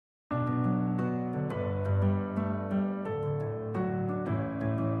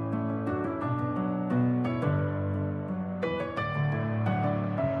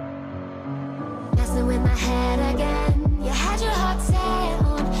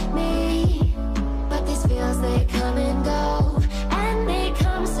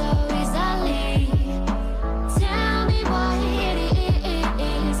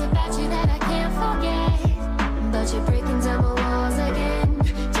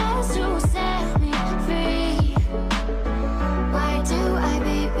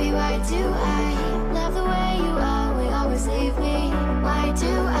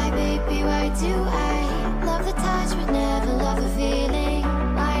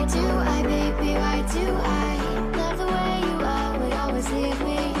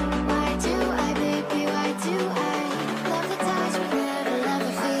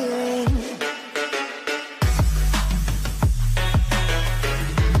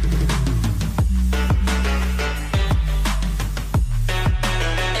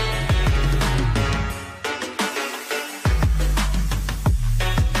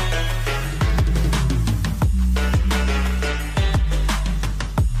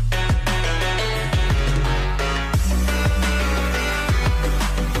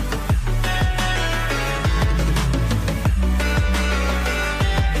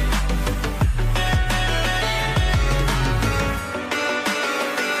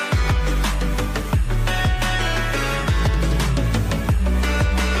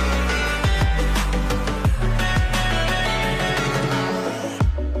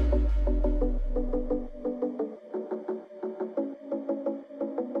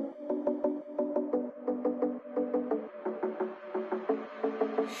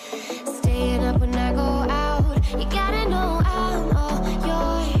Staying up when I go out, you gotta know I'm all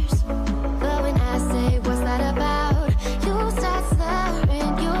yours. But when I say what's that about, you start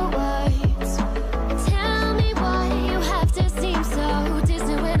slurring your words. Tell me why you have to seem so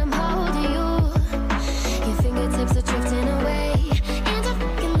distant when I'm holding you. Your fingertips are drifting away, and I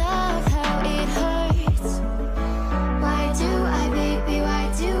fucking love how it hurts. Why do I, baby,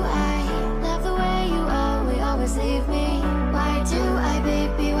 why do I love the way you always leave me? Why do I,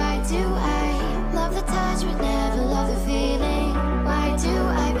 baby, why do I love the touch but never love the feeling? Why do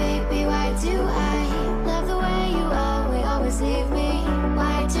I, baby, why do I love the way you always leave me?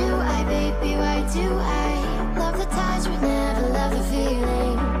 Why do I, baby, why do I love the touch but never love the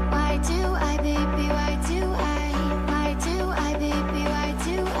feeling? Why do I, baby, why do I? Why do I, baby, why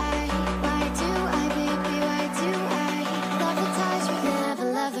do I? Why do I, baby, why do I love the touch but never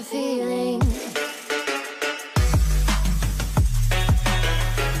love the feeling?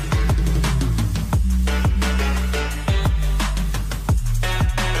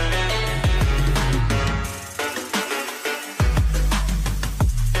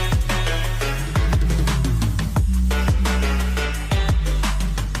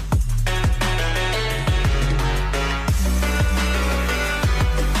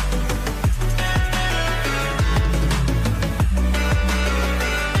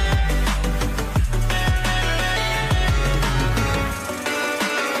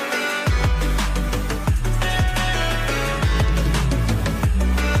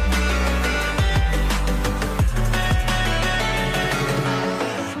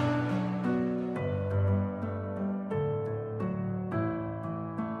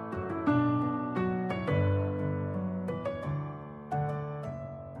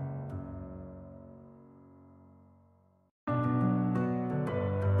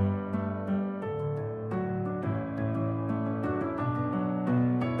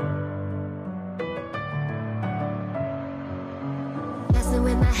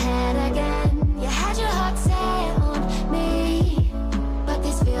 With my head again, you had your heart set on me, but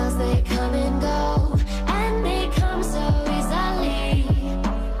these feels, they come and go, and they come so easily.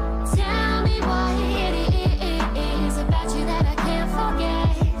 Tell me why it is about you that I can't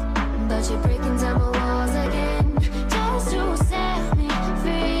forget, but you're breaking down my walls again just to set me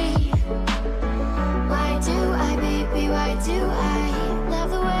free. Why do I, baby, why do I love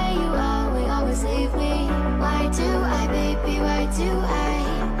the way you always leave me? Why do I, baby, why do I